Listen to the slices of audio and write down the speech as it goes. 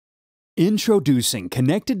Introducing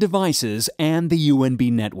connected devices and the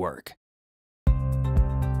UNB network.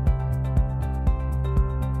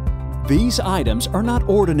 These items are not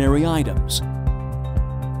ordinary items.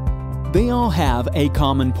 They all have a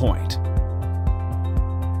common point.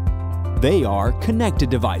 They are connected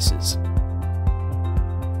devices.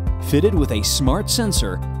 Fitted with a smart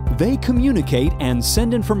sensor, they communicate and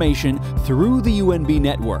send information through the UNB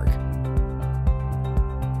network.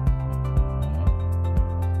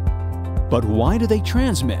 But why do they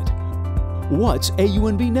transmit? What's a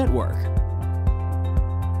UNB network?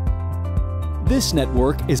 This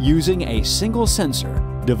network is using a single sensor.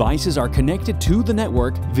 Devices are connected to the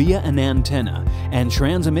network via an antenna and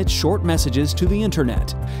transmit short messages to the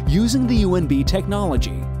internet using the UNB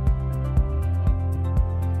technology.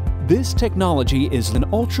 This technology is an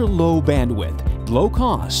ultra-low bandwidth, low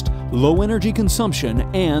cost, low energy consumption,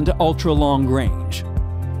 and ultra-long range.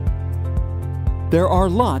 There are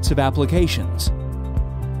lots of applications: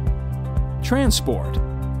 transport,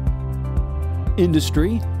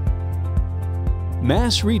 industry,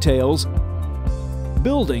 mass retails,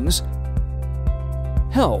 buildings,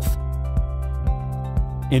 health,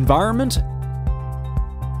 environment,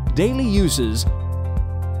 daily uses,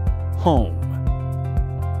 home.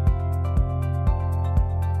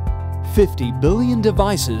 50 billion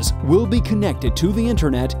devices will be connected to the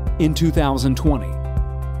internet in 2020.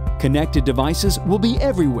 Connected devices will be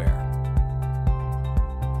everywhere.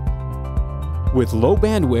 With low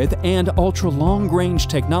bandwidth and ultra-long range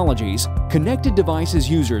technologies, connected devices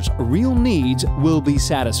users' real needs will be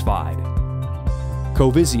satisfied.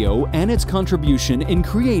 Qowisio and its contribution in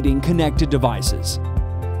creating connected devices.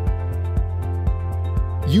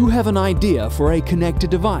 You have an idea for a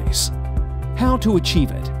connected device. How to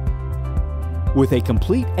achieve it? With a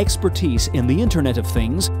complete expertise in the Internet of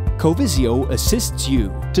Things, Qowisio assists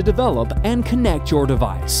you to develop and connect your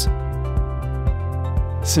device.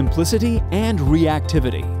 Simplicity and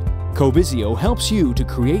reactivity. Qowisio helps you to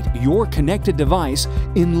create your connected device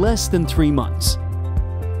in less than 3 months.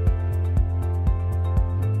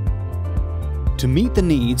 To meet the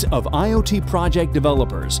needs of IoT project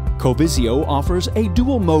developers, Qowisio offers a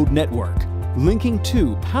dual-mode network, linking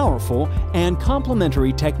two powerful and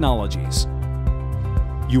complementary technologies.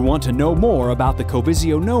 You want to know more about the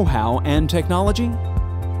Qowisio know-how and technology?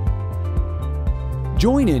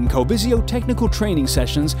 Join in Qowisio technical training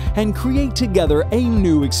sessions and create together a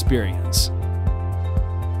new experience.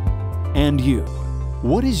 And you,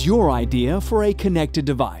 what is your idea for a connected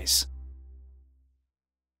device?